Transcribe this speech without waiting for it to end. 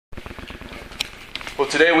Well,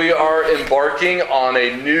 today we are embarking on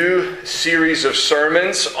a new series of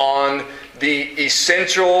sermons on the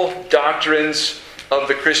essential doctrines of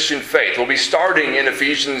the Christian faith. We'll be starting in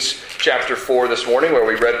Ephesians chapter 4 this morning, where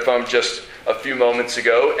we read from just a few moments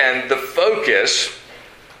ago, and the focus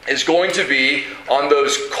is going to be on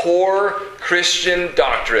those core Christian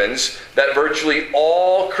doctrines that virtually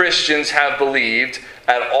all Christians have believed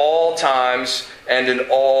at all times and in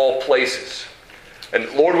all places. And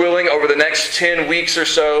Lord willing, over the next 10 weeks or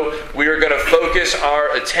so, we are going to focus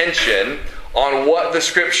our attention on what the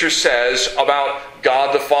Scripture says about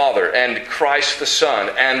God the Father and Christ the Son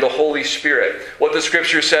and the Holy Spirit. What the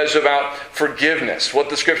Scripture says about forgiveness. What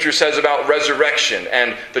the Scripture says about resurrection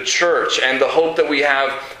and the church and the hope that we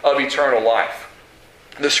have of eternal life.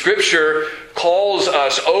 The Scripture calls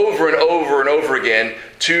us over and over and over again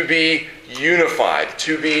to be unified,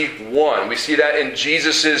 to be one. We see that in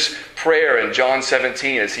Jesus' prayer in John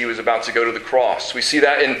 17 as he was about to go to the cross. We see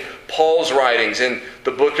that in Paul's writings in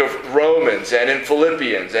the book of Romans and in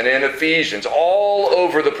Philippians and in Ephesians. All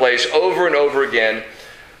over the place, over and over again,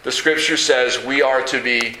 the Scripture says we are to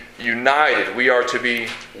be united. We are to be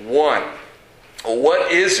one.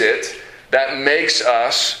 What is it that makes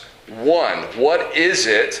us one? What is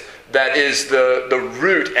it that is the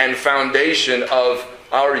root and foundation of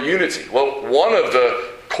our unity? Well, one of the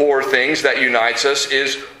core things that unites us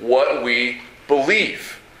is what we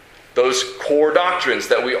believe. Those core doctrines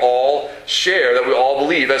that we all share, that we all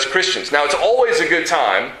believe as Christians. Now, it's always a good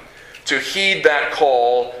time to heed that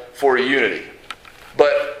call for unity.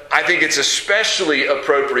 But I think it's especially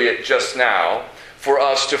appropriate just now for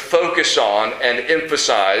us to focus on and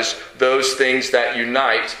emphasize those things that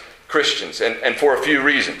unite Christians, and for a few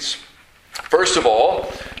reasons. First of all,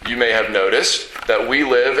 you may have noticed that we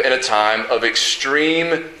live in a time of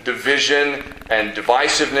extreme division and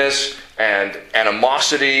divisiveness and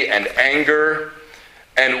animosity and anger,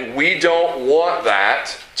 and we don't want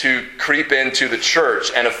that to creep into the church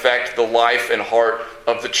and affect the life and heart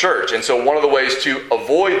of the church. And so one of the ways to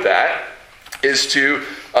avoid that is to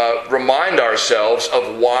remind ourselves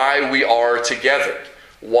of why we are together,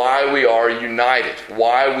 why we are united,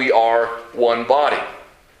 why we are one body.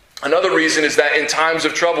 Another reason is that in times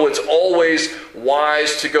of trouble, it's always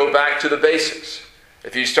wise to go back to the basics.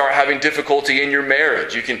 If you start having difficulty in your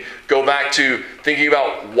marriage, you can go back to thinking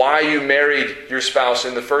about why you married your spouse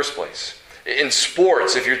in the first place. In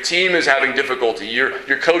sports, if your team is having difficulty,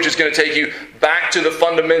 your coach is going to take you back to the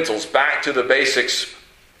fundamentals, back to the basics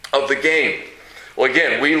of the game. Well,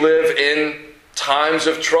 again, we live in times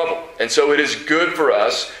of trouble. And so it is good for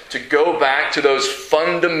us to go back to those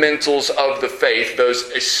fundamentals of the faith, those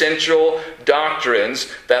essential doctrines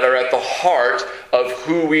that are at the heart of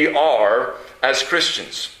who we are as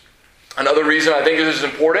Christians. Another reason I think this is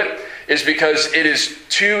important is because it is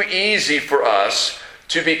too easy for us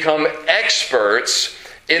to become experts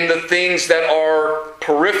in the things that are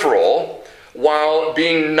peripheral while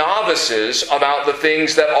being novices about the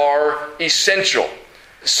things that are essential.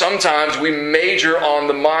 Sometimes we major on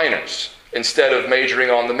the minors instead of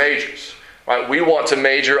majoring on the majors. Right? We want to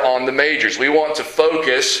major on the majors. We want to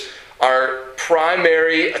focus our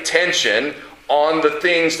primary attention on the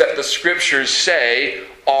things that the Scriptures say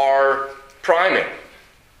are primary.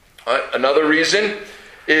 Right? Another reason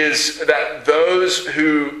is that those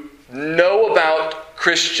who know about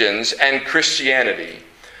Christians and Christianity,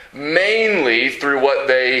 mainly through what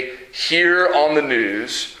they hear on the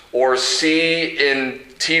news or see in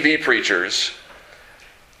TV preachers,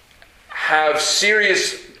 have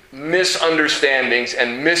serious misunderstandings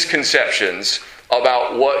and misconceptions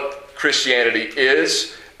about what Christianity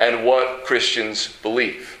is and what Christians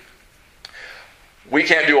believe. We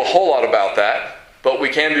can't do a whole lot about that, but we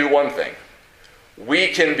can do one thing. We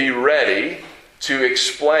can be ready to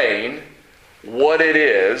explain what it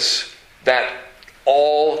is that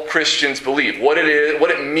all Christians believe, what it is,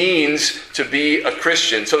 what it means to be a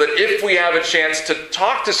Christian, so that if we have a chance to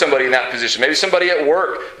talk to somebody in that position, maybe somebody at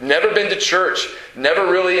work, never been to church, never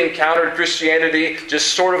really encountered Christianity,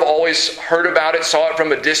 just sort of always heard about it, saw it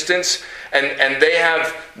from a distance, and they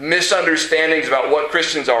have misunderstandings about what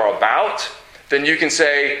Christians are about, then you can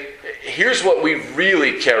say, here's what we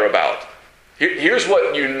really care about. Here's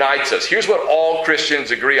what unites us. Here's what all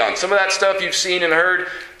Christians agree on. Some of that stuff you've seen and heard,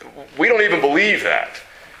 we don't even believe that.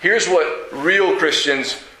 Here's what real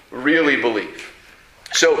Christians really believe.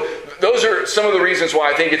 So those are some of the reasons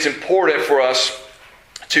why I think it's important for us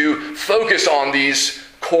to focus on these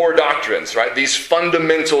core doctrines, right? These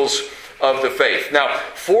fundamentals of the faith. Now,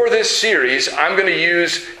 for this series, I'm going to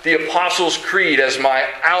use the Apostles' Creed as my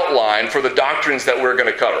outline for the doctrines that we're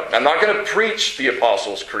going to cover. I'm not going to preach the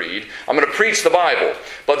Apostles' Creed. I'm going to preach the Bible.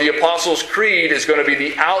 But the Apostles' Creed is going to be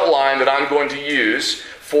the outline that I'm going to use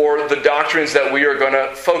for the doctrines that we are going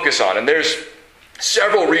to focus on. And there's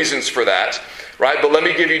several reasons for that, right? But let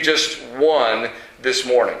me give you just one this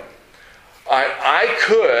morning. I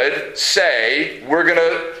could say we're going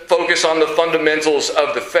to focus on the fundamentals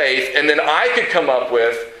of the faith, and then I could come up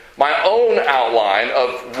with my own outline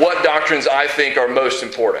of what doctrines I think are most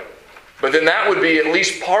important. But then that would be at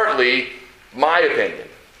least partly my opinion,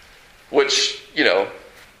 which,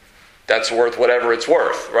 that's worth whatever it's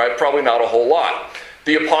worth, right? Probably not a whole lot.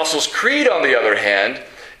 The Apostles' Creed, on the other hand,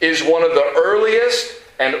 is one of the earliest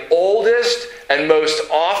and oldest and most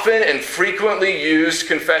often and frequently used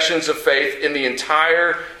confessions of faith in the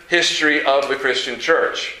entire history of the Christian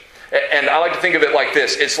church. And I like to think of it like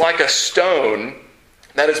this. It's like a stone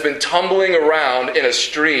that has been tumbling around in a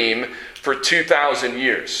stream for 2,000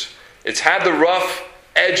 years. It's had the rough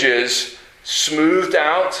edges smoothed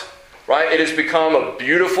out, right? It has become a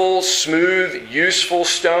beautiful, smooth, useful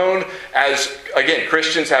stone as, again,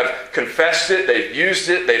 Christians have confessed it, they've used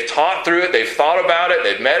it, they've taught through it, they've thought about it,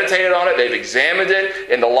 they've meditated on it, they've examined it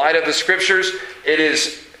in the light of the Scriptures. It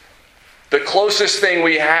is the closest thing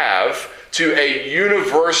we have to a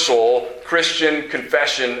universal Christian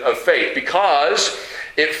confession of faith because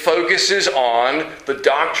it focuses on the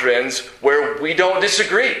doctrines where we don't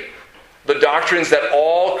disagree, the doctrines that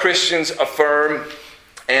all Christians affirm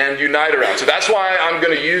and unite around. So that's why I'm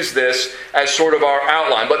going to use this as sort of our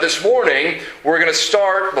outline. But this morning, we're going to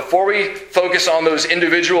start, before we focus on those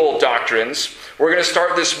individual doctrines, we're going to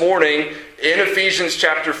start this morning in Ephesians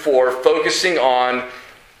chapter 4, focusing on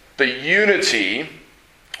the unity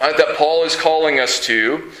that Paul is calling us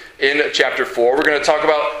to in chapter 4. We're going to talk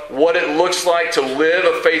about what it looks like to live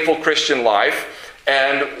a faithful Christian life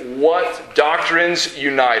and what doctrines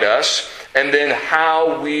unite us, and then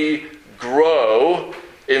how we grow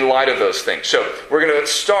in light of those things. So we're going to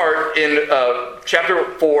start in chapter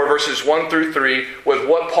 4, verses 1 through 3, with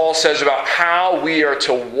what Paul says about how we are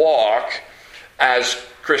to walk as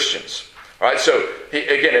Christians. All right, so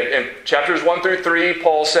in chapters 1 through 3,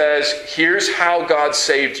 Paul says, here's how God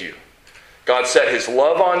saved you. God set his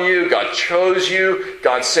love on you. God chose you.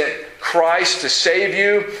 God sent Christ to save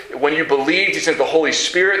you. When you believed, he sent the Holy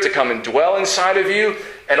Spirit to come and dwell inside of you.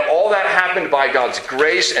 And all that happened by God's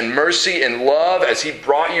grace and mercy and love as he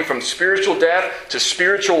brought you from spiritual death to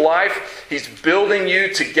spiritual life. He's building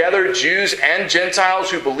you together, Jews and Gentiles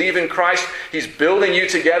who believe in Christ. He's building you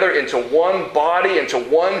together into one body, into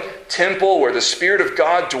one temple where the Spirit of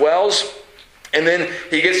God dwells. And then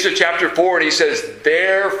he gets to chapter 4 and he says,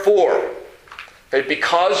 therefore, that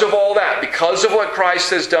because of all that, because of what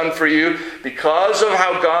Christ has done for you, because of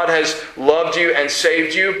how God has loved you and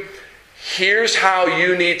saved you, here's how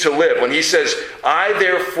you need to live. When he says, I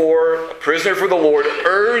therefore, a prisoner for the Lord,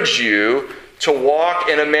 urge you to walk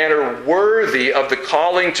in a manner worthy of the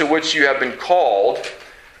calling to which you have been called,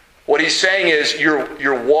 what he's saying is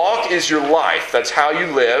your walk is your life. That's how you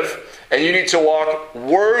live. And you need to walk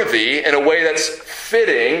worthy in a way that's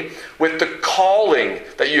fitting with the calling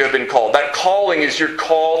that you have been called. That calling is your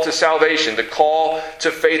call to salvation, the call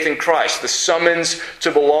to faith in Christ, the summons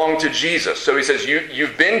to belong to Jesus. So he says,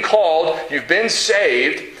 you've been called, you've been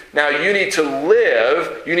saved, now you need to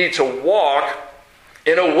live, you need to walk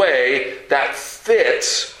in a way that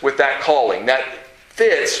fits with that calling, that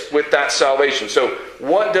fits with that salvation. So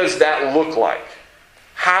what does that look like?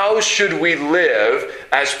 How should we live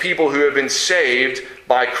as people who have been saved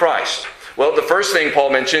by Christ? Well, the first thing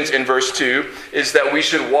Paul mentions in verse 2 is that we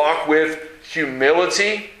should walk with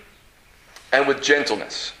humility and with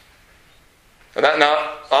gentleness. And that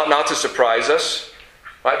ought not to surprise us,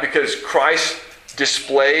 right? Because Christ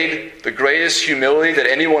displayed the greatest humility that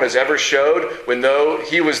anyone has ever showed when though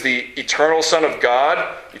he was the eternal Son of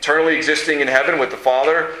God, eternally existing in heaven with the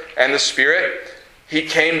Father and the Spirit, he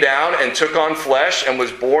came down and took on flesh and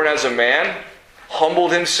was born as a man,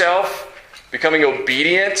 humbled himself, becoming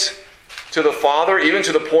obedient to the Father, even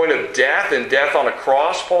to the point of death, and death on a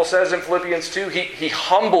cross, Paul says in Philippians 2. He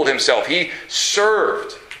humbled himself. He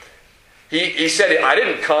served. He said, I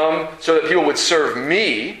didn't come so that people would serve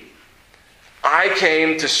me. I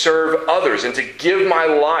came to serve others and to give my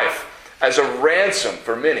life as a ransom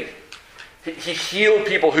for many. He healed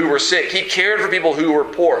people who were sick. He cared for people who were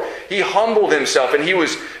poor. He humbled himself and he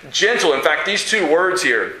was gentle. In fact, these two words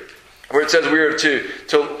here, where it says we are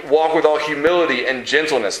to walk with all humility and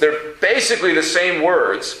gentleness, they're basically the same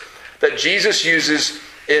words that Jesus uses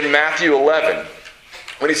in Matthew 11.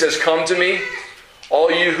 When he says, come to me, All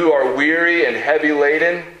you who are weary and heavy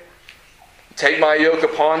laden, take my yoke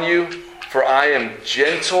upon you, for I am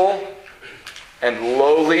gentle and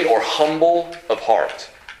lowly or humble of heart.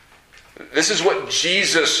 This is what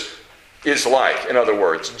Jesus is like, in other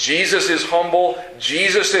words. Jesus is humble,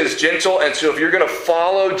 Jesus is gentle, and so if you're going to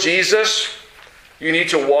follow Jesus, you need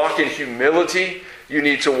to walk in humility, you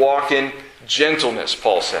need to walk in gentleness,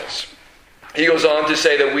 Paul says. He goes on to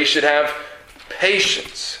say that we should have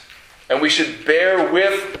patience, and we should bear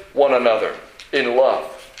with one another in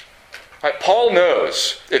love. Right? Paul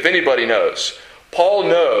knows, if anybody knows, Paul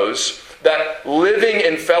knows that living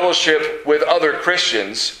in fellowship with other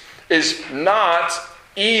Christians is not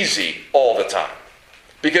easy all the time.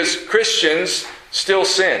 Because Christians still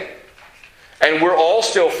sin. And we're all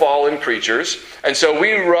still fallen creatures. And so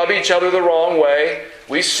we rub each other the wrong way.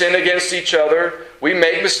 We sin against each other. We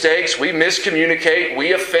make mistakes. We miscommunicate.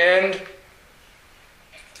 We offend.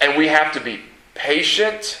 And we have to be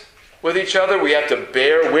patient with each other. We have to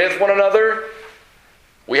bear with one another.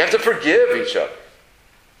 We have to forgive each other.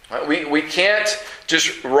 We can't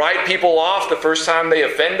just write people off the first time they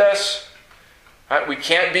offend us. We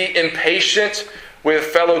can't be impatient with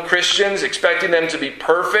fellow Christians, expecting them to be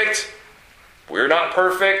perfect. We're not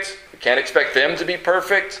perfect. We can't expect them to be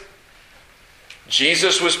perfect.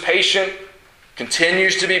 Jesus was patient,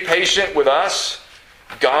 continues to be patient with us.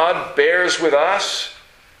 God bears with us,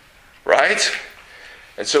 right?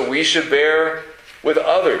 And so we should bear with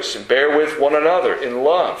others and bear with one another in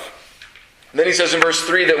love. And then he says in verse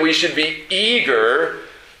 3 that we should be eager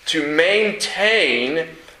to maintain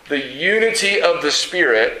the unity of the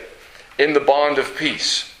Spirit in the bond of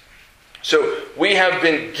peace. So we have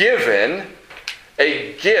been given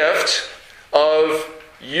a gift of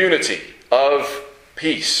unity, of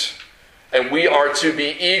peace. And we are to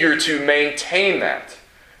be eager to maintain that.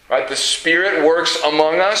 Right? The Spirit works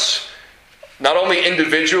among us, not only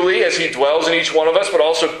individually as He dwells in each one of us, but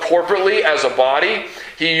also corporately as a body.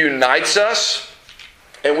 He unites us,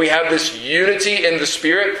 and we have this unity in the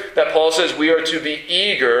Spirit that Paul says we are to be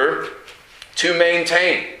eager to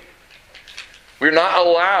maintain. We're not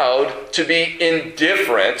allowed to be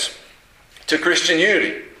indifferent to Christian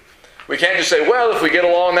unity. We can't just say, well, if we get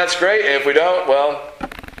along, that's great, and if we don't, well,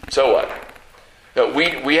 so what? No,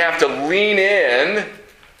 we have to lean in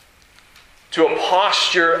to a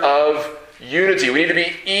posture of unity. We need to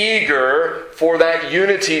be eager for that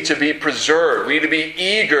unity to be preserved. We need to be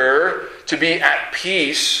eager to be at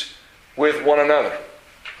peace with one another.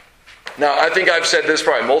 Now, I think I've said this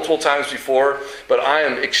probably multiple times before, but I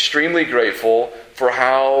am extremely grateful for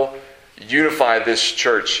how unified this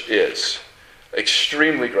church is.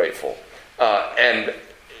 Extremely grateful. And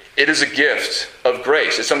it is a gift of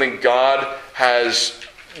grace. It's something God has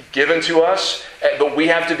given to us, but we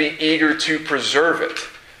have to be eager to preserve it.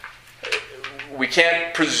 We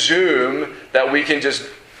can't presume that we can just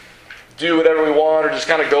do whatever we want or just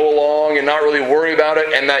kind of go along and not really worry about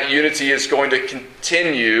it, and that unity is going to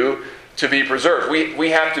continue to be preserved.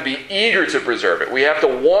 We have to be eager to preserve it. We have to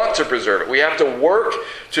want to preserve it. We have to work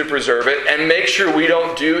to preserve it and make sure we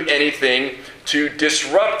don't do anything to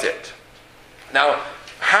disrupt it. Now,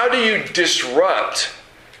 how do you disrupt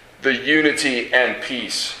the unity and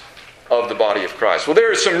peace of the body of Christ? Well,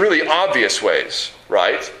 there are some really obvious ways,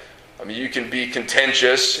 right? I mean, you can be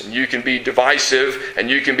contentious, and you can be divisive, and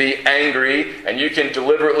you can be angry, and you can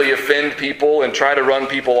deliberately offend people and try to run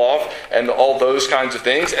people off, and all those kinds of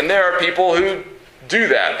things. And there are people who do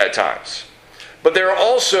that at times. But there are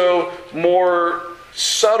also more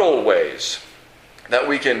subtle ways that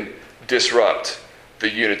we can disrupt the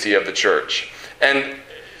unity of the church. And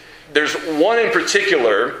there's one in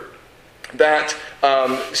particular that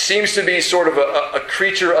seems to be sort of a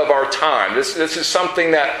creature of our time. This is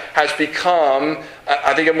something that has become,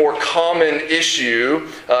 I think, a more common issue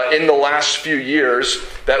in the last few years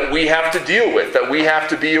that we have to deal with, that we have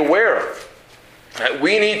to be aware of.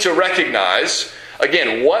 We need to recognize,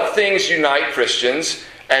 again, what things unite Christians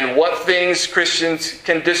and what things Christians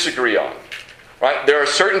can disagree on. Right? There are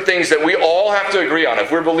certain things that we all have to agree on. If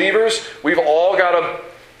we're believers, we've all got to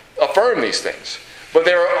affirm these things. But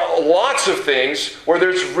there are lots of things where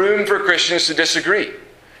there's room for Christians to disagree.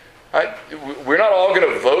 Right? We're not all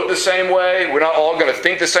going to vote the same way. We're not all going to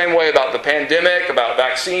think the same way about the pandemic, about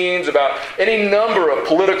vaccines, about any number of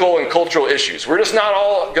political and cultural issues. We're just not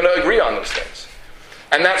all going to agree on those things.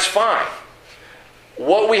 And that's fine.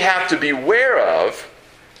 What we have to beware of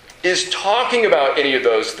is talking about any of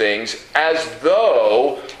those things as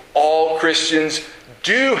though all Christians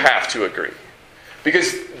do have to agree.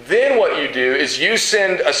 Because then what you do is you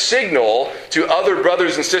send a signal to other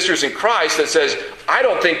brothers and sisters in Christ that says, I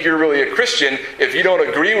don't think you're really a Christian if you don't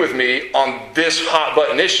agree with me on this hot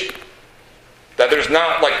button issue. That there's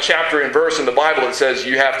not like chapter and verse in the Bible that says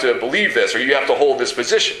you have to believe this or you have to hold this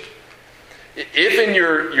position. If in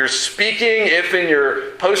your speaking, if in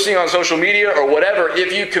your posting on social media or whatever,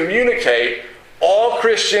 if you communicate, all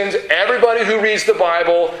Christians, everybody who reads the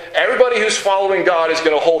Bible, everybody who's following God is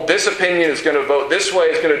going to hold this opinion, is going to vote this way,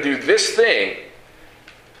 is going to do this thing.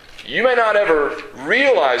 You may not ever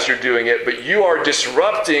realize you're doing it, but you are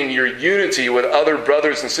disrupting your unity with other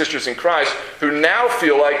brothers and sisters in Christ who now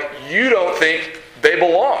feel like you don't think they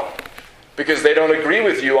belong because they don't agree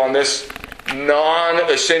with you on this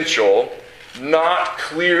non-essential, not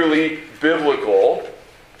clearly biblical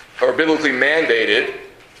or biblically mandated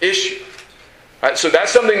issue. Right, so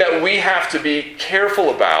that's something that we have to be careful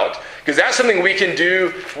about, because that's something we can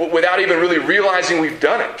do without even really realizing we've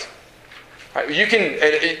done it. Right, you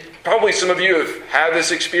can, probably some of you have had this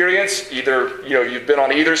experience. Either you've been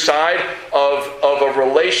on either side of a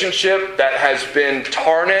relationship that has been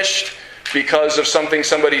tarnished because of something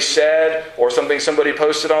somebody said or something somebody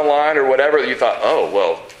posted online or whatever. You thought, oh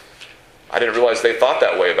well, I didn't realize they thought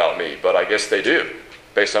that way about me, but I guess they do,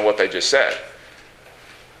 based on what they just said.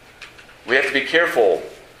 We have to be careful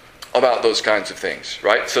about those kinds of things,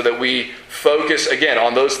 right? So that we focus, again,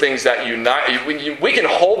 on those things that unite. We can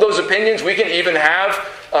hold those opinions. We can even have,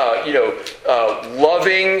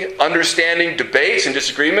 loving, understanding debates and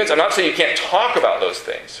disagreements. I'm not saying you can't talk about those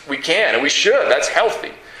things. We can, and we should. That's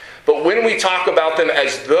healthy. But when we talk about them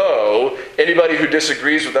as though anybody who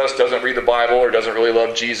disagrees with us doesn't read the Bible or doesn't really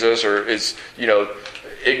love Jesus or is,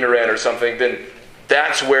 ignorant or something, then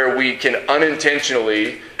that's where we can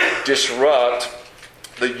unintentionally disrupt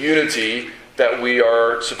the unity that we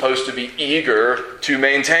are supposed to be eager to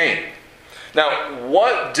maintain. Now,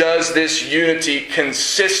 what does this unity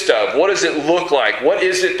consist of? What does it look like? What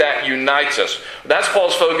is it that unites us? That's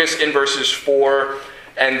Paul's focus in verses 4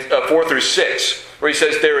 through 6, where he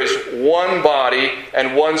says there is one body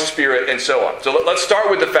and one Spirit and so on. So let's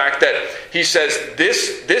start with the fact that he says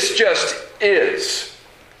this just is.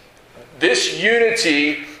 This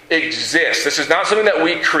unity exists. This is not something that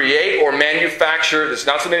we create or manufacture. This is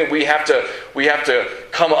not something that we have to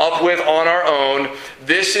come up with on our own.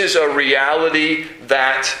 This is a reality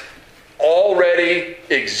that already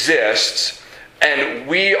exists, and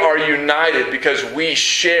we are united because we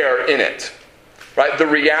share in it. Right? The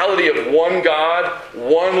reality of one God,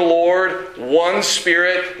 one Lord, one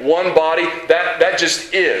Spirit, one body, that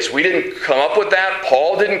just is. We didn't come up with that.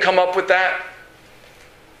 Paul didn't come up with that.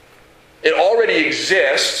 It already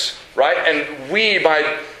exists, right? And we,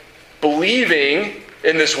 by believing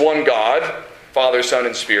in this one God, Father, Son,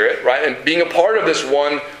 and Spirit, right, and being a part of this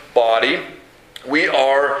one body, we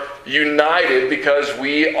are united because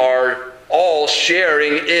we are all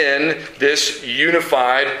sharing in this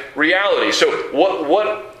unified reality. So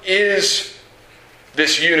what is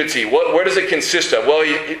this unity? Where does it consist of? Well,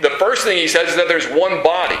 the first thing he says is that there's one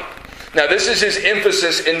body. Now, this is his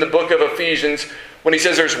emphasis in the book of Ephesians. When he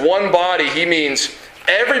says there's one body, he means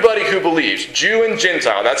everybody who believes, Jew and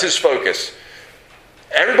Gentile. That's his focus.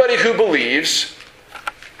 Everybody who believes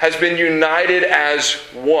has been united as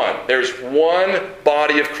one. There's one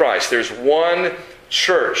body of Christ. There's one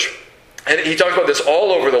church. And he talks about this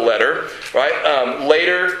all over the letter, right?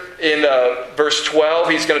 Later in verse 12,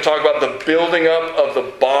 he's going to talk about the building up of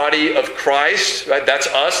the body of Christ. Right? That's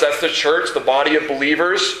us. That's the church, the body of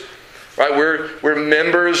believers. Right? We're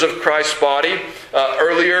members of Christ's body.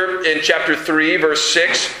 Earlier in chapter 3, verse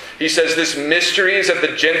 6, he says this mystery is that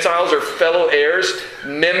the Gentiles are fellow heirs,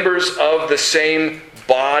 members of the same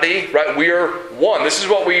body. Right? We are one. This is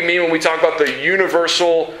what we mean when we talk about the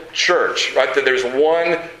universal church. Right? That there's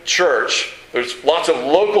one church. There's lots of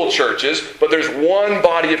local churches, but there's one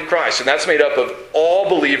body of Christ, and that's made up of all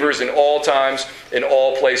believers in all times, in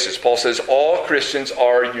all places. Paul says all Christians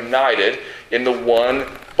are united in the one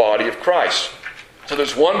body of Christ. So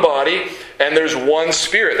there's one body, and there's one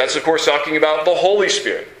Spirit. That's, of course, talking about the Holy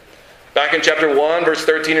Spirit. Back in chapter 1, verse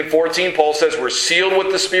 13 and 14, Paul says we're sealed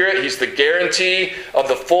with the Spirit. He's the guarantee of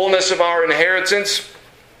the fullness of our inheritance.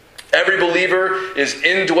 Every believer is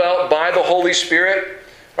indwelt by the Holy Spirit.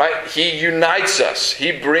 Right? He unites us.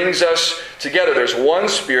 He brings us together. There's one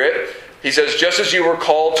Spirit. He says, just as you were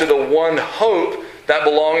called to the one hope that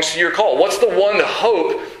belongs to your call. What's the one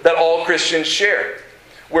hope that all Christians share?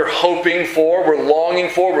 We're hoping for, we're longing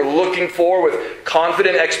for, we're looking for with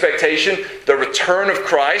confident expectation the return of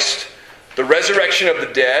Christ, the resurrection of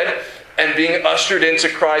the dead, and being ushered into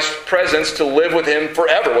Christ's presence to live with Him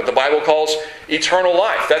forever, what the Bible calls eternal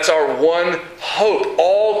life. That's our one hope.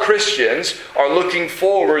 All Christians are looking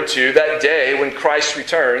forward to that day when Christ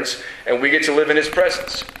returns and we get to live in His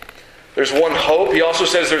presence. There's one hope. He also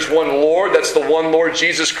says there's one Lord. That's the one Lord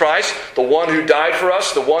Jesus Christ, the one who died for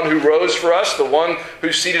us, the one who rose for us, the one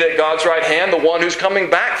who's seated at God's right hand, the one who's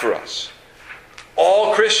coming back for us.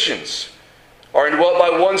 All Christians are indwelt by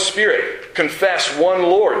one Spirit, confess one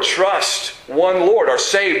Lord, trust one Lord, are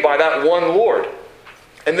saved by that one Lord.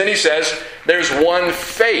 And then he says there's one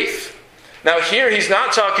faith. Now here he's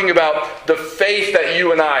not talking about the faith that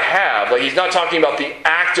you and I have. Like he's not talking about the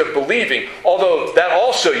act of believing, although that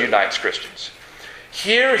also unites Christians.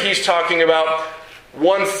 Here he's talking about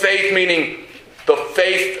one faith, meaning the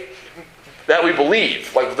faith that we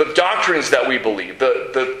believe, like the doctrines that we believe,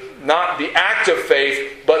 not the act of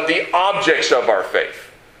faith, but the objects of our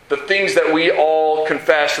faith. The things that we all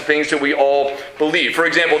confess, the things that we all believe. For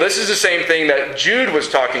example, this is the same thing that Jude was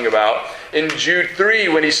talking about in Jude 3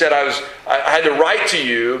 when he said, I had to write to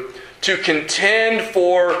you to contend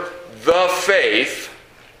for the faith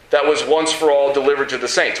that was once for all delivered to the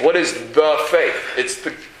saints. What is the faith? It's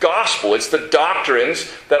the gospel. It's the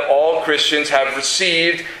doctrines that all Christians have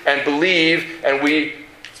received and believe, and we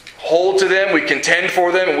hold to them, we contend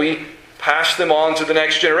for them, and we pass them on to the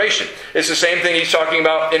next generation. It's the same thing he's talking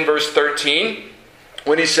about in verse 13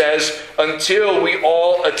 when he says, until we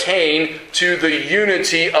all attain to the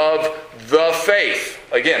unity of the faith.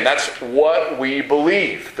 Again, that's what we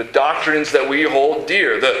believe, the doctrines that we hold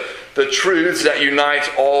dear, the truths that unite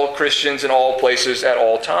all Christians in all places at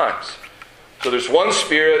all times. So there's one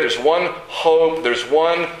Spirit, there's one hope, there's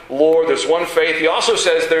one Lord, there's one faith. He also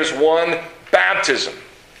says there's one baptism.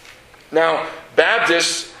 Now,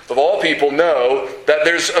 Baptists of all people know that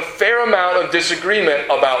there's a fair amount of disagreement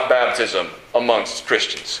about baptism amongst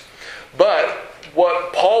Christians. But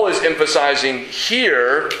what Paul is emphasizing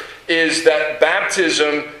here is that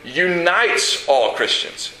baptism unites all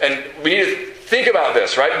Christians. And we need to think about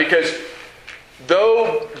this, right? Because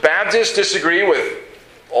though Baptists disagree with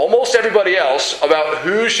almost everybody else about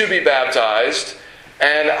who should be baptized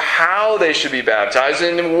and how they should be baptized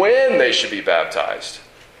and when they should be baptized,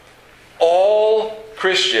 all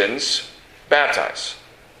Christians baptize.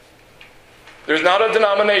 There's not a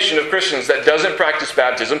denomination of Christians that doesn't practice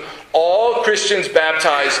baptism. All Christians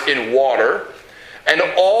baptize in water, and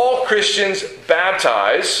all Christians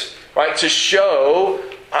baptize, right, to show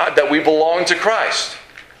that we belong to Christ.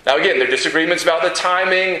 Now again, there are disagreements about the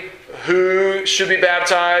timing, who should be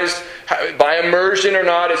baptized, by immersion or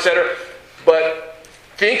not, etc. But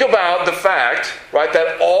think about the fact, right,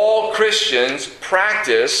 that all Christians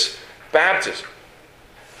practice baptism.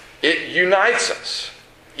 It unites us.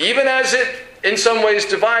 Even as it in some ways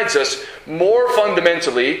divides us, more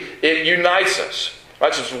fundamentally, it unites us.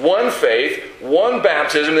 Right? So it's one faith, one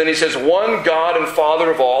baptism, then he says one God and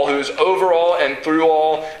Father of all, who is over all and through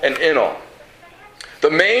all and in all.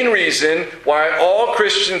 The main reason why all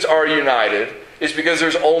Christians are united is because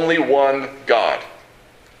there's only one God.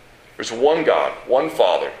 There's one God, one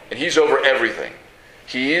Father, and He's over everything.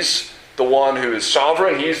 He's the one who is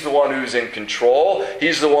sovereign. He's the one who's in control.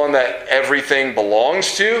 He's the one that everything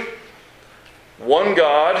belongs to. One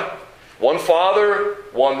God, one Father,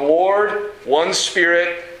 one Lord, one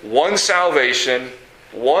Spirit, one salvation,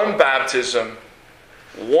 one baptism,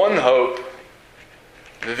 one hope.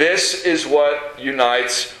 This is what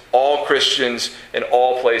unites all Christians in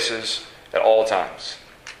all places at all times.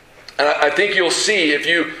 And I think you'll see if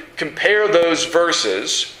you compare those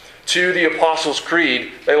verses to the Apostles'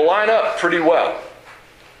 Creed, they line up pretty well.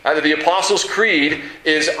 The Apostles' Creed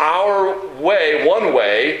is our way, one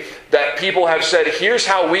way, that people have said, here's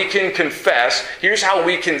how we can confess, here's how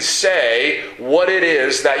we can say what it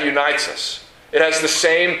is that unites us. It has the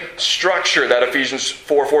same structure that Ephesians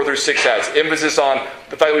 4:4-6 has. Emphasis on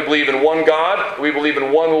the fact that we believe in one God, that we believe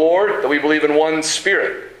in one Lord, that we believe in one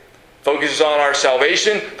Spirit. Focuses on our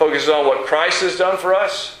salvation, focuses on what Christ has done for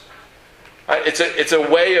us. It's a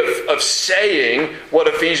way of saying what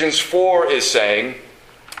Ephesians 4 is saying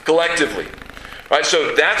collectively. Right?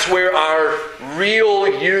 So that's where our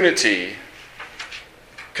real unity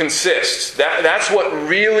consists. That's what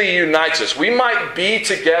really unites us. We might be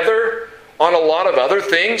together on a lot of other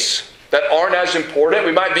things that aren't as important.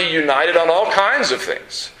 We might be united on all kinds of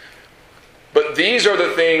things. But these are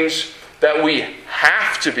the things that we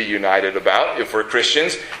have to be united about if we're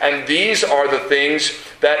Christians. And these are the things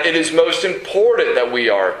that it is most important that we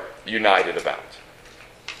are united about.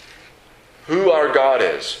 Who our God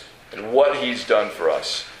is and what He's done for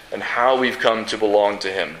us and how we've come to belong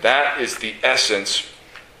to Him. That is the essence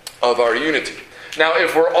of our unity. Now,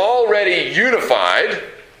 if we're already unified,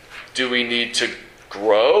 do we need to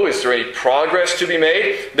grow? Is there any progress to be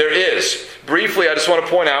made? There is. Briefly, I just want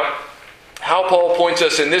to point out how Paul points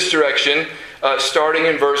us in this direction, starting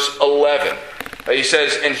in verse 11. He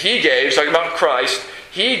says, and he gave, talking about Christ,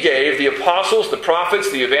 he gave the apostles, the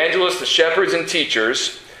prophets, the evangelists, the shepherds, and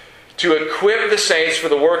teachers to equip the saints for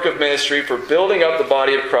the work of ministry, for building up the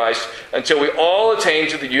body of Christ, until we all attain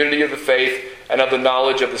to the unity of the faith and of the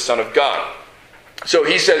knowledge of the Son of God. So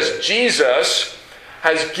he says Jesus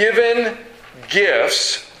has given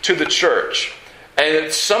gifts to the church.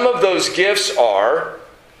 And some of those gifts are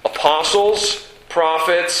apostles,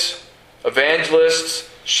 prophets, evangelists,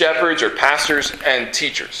 shepherds or pastors, and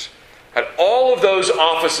teachers. And all of those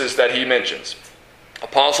offices that he mentions,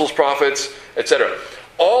 apostles, prophets, etc.,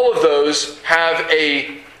 all of those have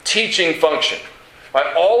a teaching function.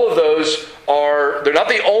 Right? All of those they're not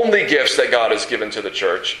the only gifts that God has given to the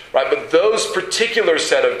church, right? But those particular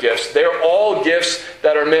set of gifts, they're all gifts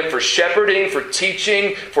that are meant for shepherding, for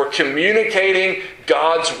teaching, for communicating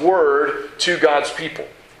God's word to God's people.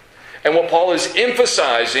 And what Paul is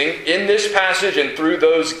emphasizing in this passage and through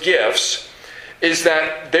those gifts is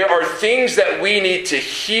that there are things that we need to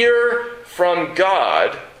hear from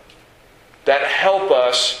God that help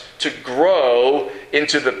us to grow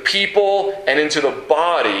into the people and into the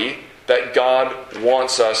body that God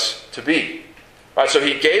wants us to be. Right, so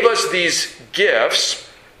he gave us these gifts,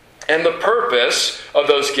 and the purpose of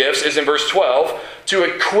those gifts is in verse 12, to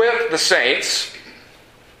equip the saints,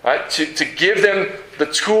 right, to give them the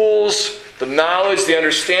tools, the knowledge, the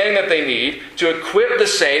understanding that they need, to equip the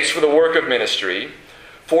saints for the work of ministry,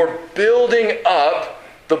 for building up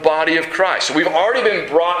the body of Christ. So we've already been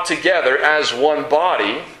brought together as one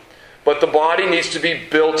body, but the body needs to be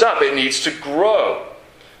built up. It needs to grow.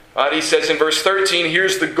 He says in verse 13,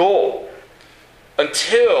 here's the goal.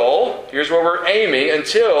 Here's where we're aiming,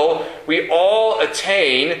 until we all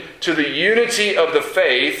attain to the unity of the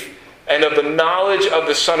faith and of the knowledge of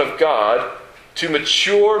the Son of God, to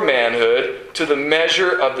mature manhood, to the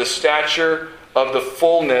measure of the stature of the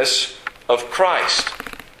fullness of Christ.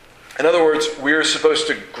 In other words, we're supposed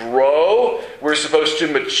to grow, we're supposed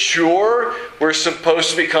to mature, we're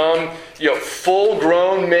supposed to become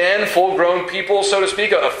full-grown men, full-grown people, so to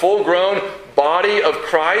speak, a full-grown body of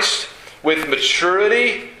Christ with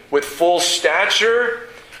maturity, with full stature.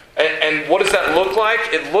 And what does that look like?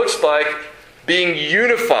 It looks like being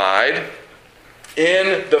unified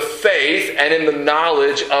in the faith and in the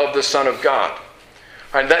knowledge of the Son of God.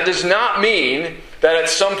 Right, that does not mean that at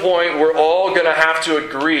some point we're all going to have to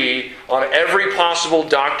agree on every possible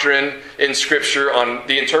doctrine in Scripture, on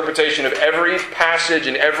the interpretation of every passage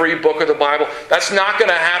in every book of the Bible. That's not going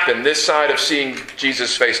to happen this side of seeing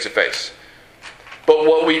Jesus face to face. But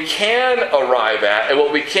what we can arrive at, and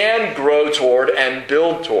what we can grow toward and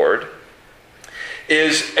build toward,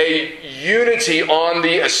 is a unity on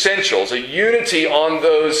the essentials, a unity on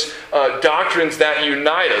those doctrines that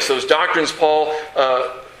unite us. Those doctrines Paul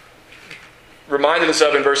reminded us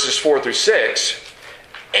of in verses 4 through 6,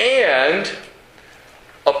 and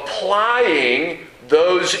applying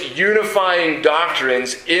those unifying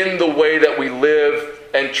doctrines in the way that we live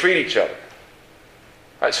and treat each other.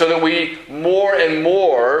 Right, so that we more and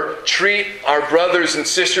more treat our brothers and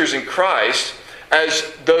sisters in Christ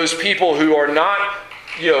as those people who are not,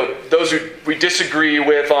 those who we disagree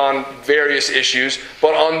with on various issues,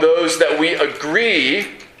 but on those that we agree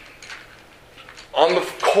on the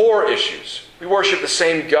core issues. We worship the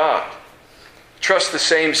same God, trust the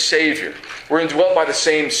same Savior. We're indwelt by the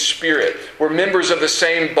same Spirit. We're members of the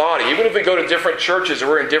same body. Even if we go to different churches or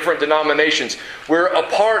we're in different denominations, we're a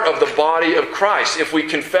part of the body of Christ. If we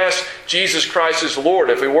confess Jesus Christ as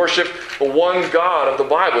Lord, if we worship the one God of the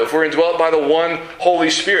Bible, if we're indwelt by the one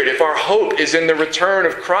Holy Spirit, if our hope is in the return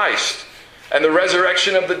of Christ and the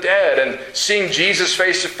resurrection of the dead and seeing Jesus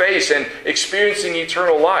face to face and experiencing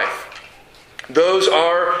eternal life, those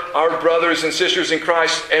are our brothers and sisters in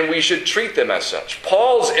Christ, and we should treat them as such.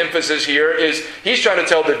 Paul's emphasis here is he's trying to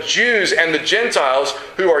tell the Jews and the Gentiles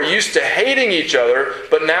who are used to hating each other,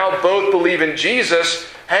 but now both believe in Jesus,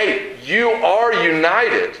 hey, you are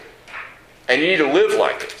united, and you need to live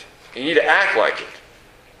like it. You need to act like it.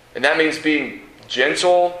 And that means being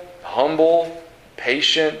gentle, humble,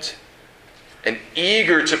 patient, and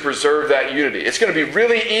eager to preserve that unity. It's going to be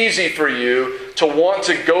really easy for you to want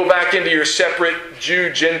to go back into your separate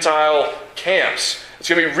Jew-Gentile camps. It's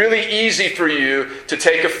going to be really easy for you to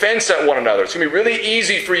take offense at one another. It's going to be really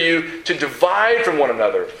easy for you to divide from one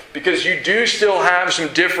another because you do still have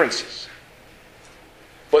some differences.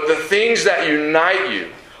 But the things that unite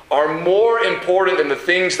you are more important than the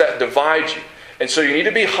things that divide you. And so you need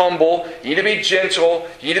to be humble, you need to be gentle,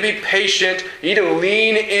 you need to be patient, you need to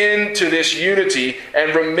lean into this unity.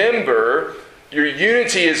 And remember, your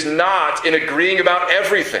unity is not in agreeing about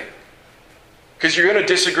everything. Because you're going to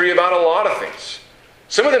disagree about a lot of things.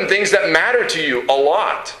 Some of them things that matter to you a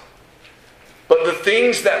lot. But the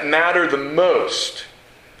things that matter the most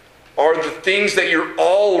are the things that you're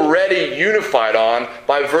already unified on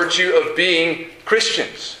by virtue of being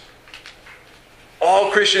Christians. All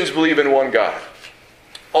Christians believe in one God.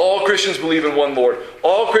 All Christians believe in one Lord.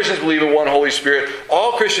 All Christians believe in one Holy Spirit.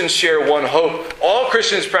 All Christians share one hope. All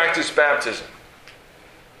Christians practice baptism.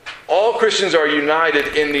 All Christians are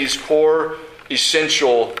united in these core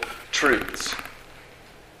essential truths.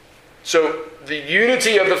 So the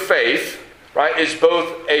unity of the faith, right, is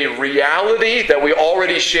both a reality that we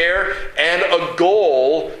already share and a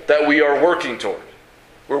goal that we are working toward.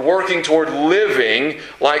 We're working toward living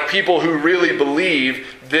like people who really believe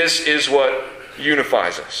this is what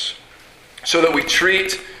unifies us. So that we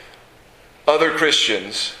treat other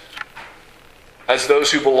Christians as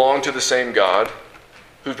those who belong to the same God,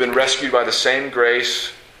 who've been rescued by the same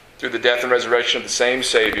grace through the death and resurrection of the same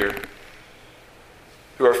Savior,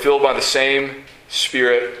 who are filled by the same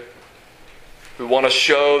Spirit, who want to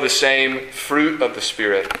show the same fruit of the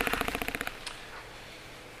Spirit.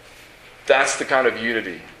 That's the kind of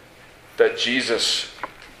unity that Jesus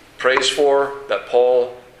prays for, that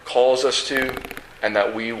Paul calls us to, and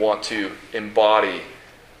that we want to embody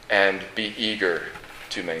and be eager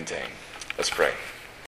to maintain. Let's pray.